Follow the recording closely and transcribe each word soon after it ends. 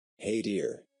Hey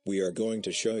dear, we are going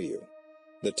to show you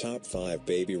the top 5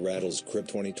 baby rattles crib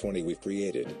 2020 we've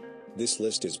created. This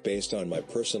list is based on my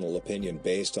personal opinion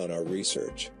based on our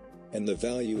research and the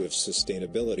value of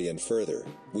sustainability, and further,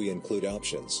 we include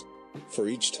options for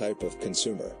each type of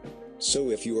consumer. So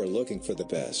if you are looking for the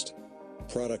best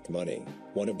product money,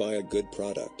 want to buy a good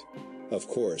product, of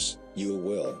course, you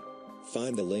will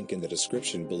find the link in the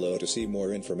description below to see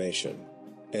more information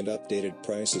and updated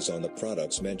prices on the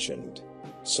products mentioned.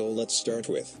 So let's start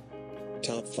with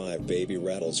Top 5 Baby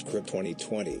Rattles Crib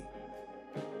 2020.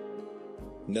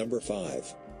 Number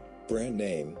 5. Brand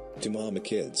name, to Mama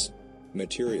Kids.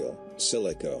 Material,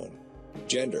 silicone.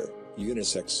 Gender,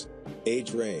 unisex.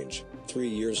 Age range, 3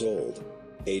 years old.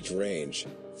 Age range,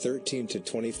 13 to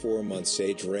 24 months.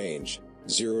 Age range,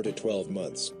 0 to 12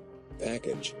 months.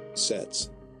 Package, sets.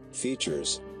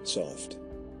 Features, soft.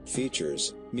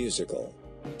 Features, musical.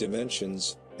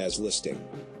 Dimensions, as listing.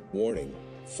 Warning,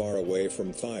 far away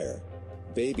from fire.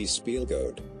 Baby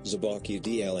Spielgoed, Zabaki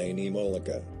dla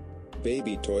Nemolika.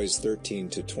 Baby toys 13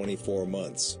 to 24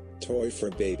 months, toy for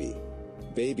baby.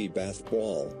 Baby bath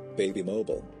ball, baby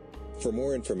mobile. For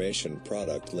more information,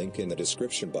 product link in the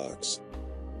description box.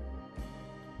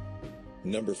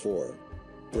 Number 4.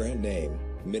 Brand name,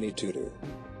 Mini Tutu.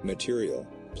 Material,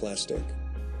 plastic.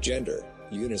 Gender,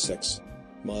 unisex.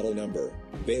 Model number,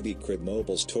 Baby Crib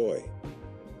Mobiles Toy.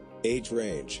 Age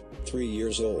range, 3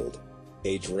 years old.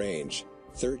 Age range,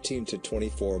 13 to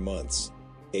 24 months.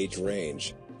 Age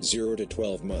range, 0 to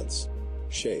 12 months.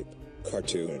 Shape,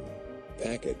 cartoon.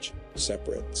 Package,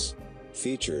 separates.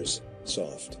 Features,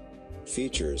 soft.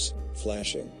 Features,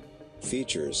 flashing.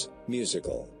 Features,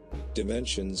 musical.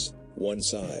 Dimensions, 1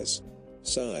 size.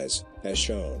 Size, as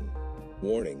shown.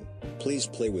 Warning, please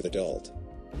play with adult.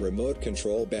 Remote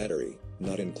control battery,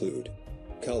 not include.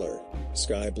 Color,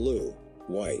 sky blue,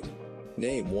 white.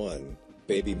 Name 1,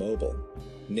 Baby Mobile.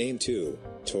 Name 2,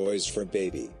 Toys for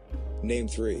Baby. Name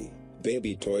 3,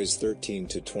 Baby Toys 13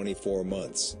 to 24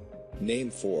 months.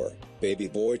 Name 4, Baby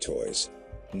Boy Toys.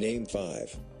 Name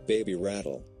 5, Baby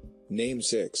Rattle. Name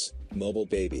 6, Mobile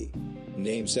Baby.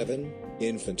 Name 7,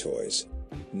 Infant Toys.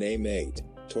 Name 8,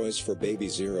 Toys for Baby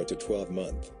 0 to 12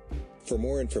 month. For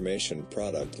more information,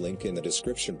 product link in the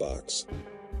description box.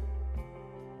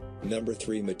 Number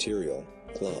 3. Material,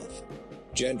 cloth.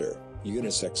 Gender,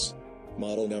 unisex.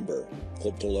 Model number,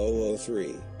 Club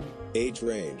 003. Age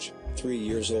range, 3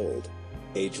 years old.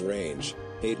 Age range,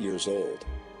 8 years old.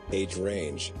 Age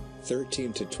range,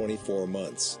 13 to 24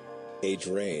 months. Age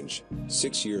range,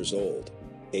 6 years old.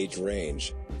 Age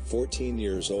range, 14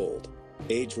 years old.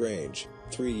 Age range,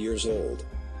 3 years old.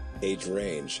 Age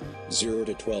range, 0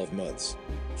 to 12 months.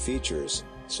 Features,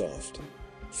 soft.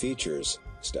 Features,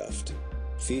 stuffed.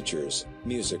 Features,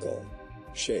 musical.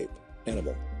 Shape,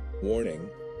 animal. Warning,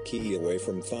 key away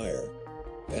from fire.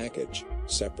 Package,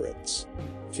 separates.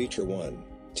 Feature 1,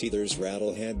 Teethers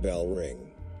Rattle Handbell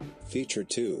Ring. Feature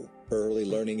 2, Early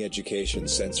Learning Education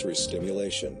Sensory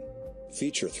Stimulation.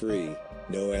 Feature 3,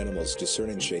 No Animals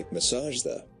Discerning Shape Massage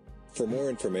the. For more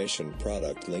information,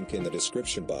 product link in the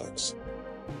description box.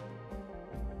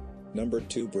 Number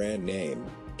 2. Brand name,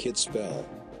 Kid Spell.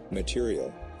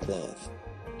 Material, cloth.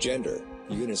 Gender,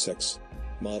 unisex.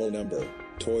 Model number,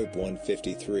 Toy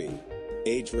 153.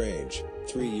 Age range,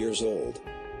 3 years old.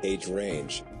 Age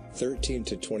range, 13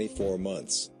 to 24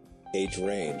 months. Age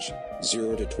range,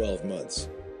 0 to 12 months.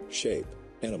 Shape,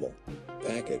 animal.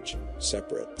 Package,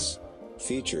 separates.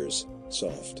 Features,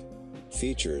 soft.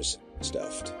 Features,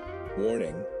 stuffed.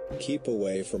 Warning, keep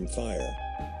away from fire.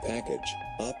 Package,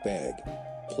 op bag.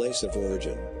 Place of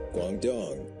origin,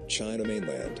 Guangdong, China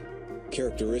mainland.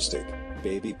 Characteristic,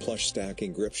 baby plush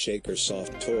stacking grip shaker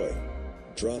soft toy.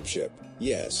 Dropship,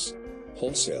 yes.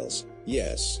 Wholesales,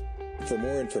 yes. For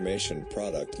more information,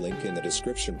 product link in the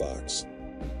description box.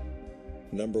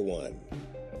 Number 1.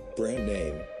 Brand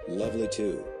name, Lovely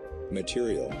 2.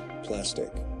 Material,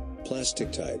 plastic.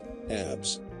 Plastic type,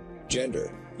 abs.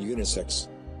 Gender, unisex.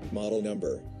 Model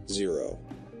number, 0.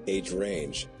 Age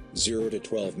range, 0 to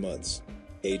 12 months.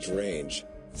 Age range,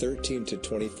 13 to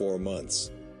 24 months.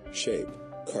 Shape,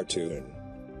 cartoon.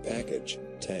 Package,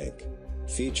 tank.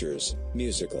 Features,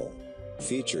 musical.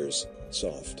 Features,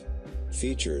 soft.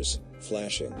 Features,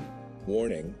 flashing.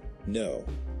 Warning, no.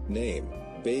 Name,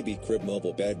 Baby Crib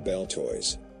Mobile Bed Bell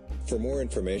Toys. For more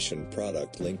information,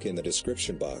 product link in the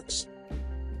description box.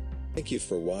 Thank you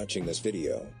for watching this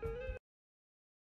video.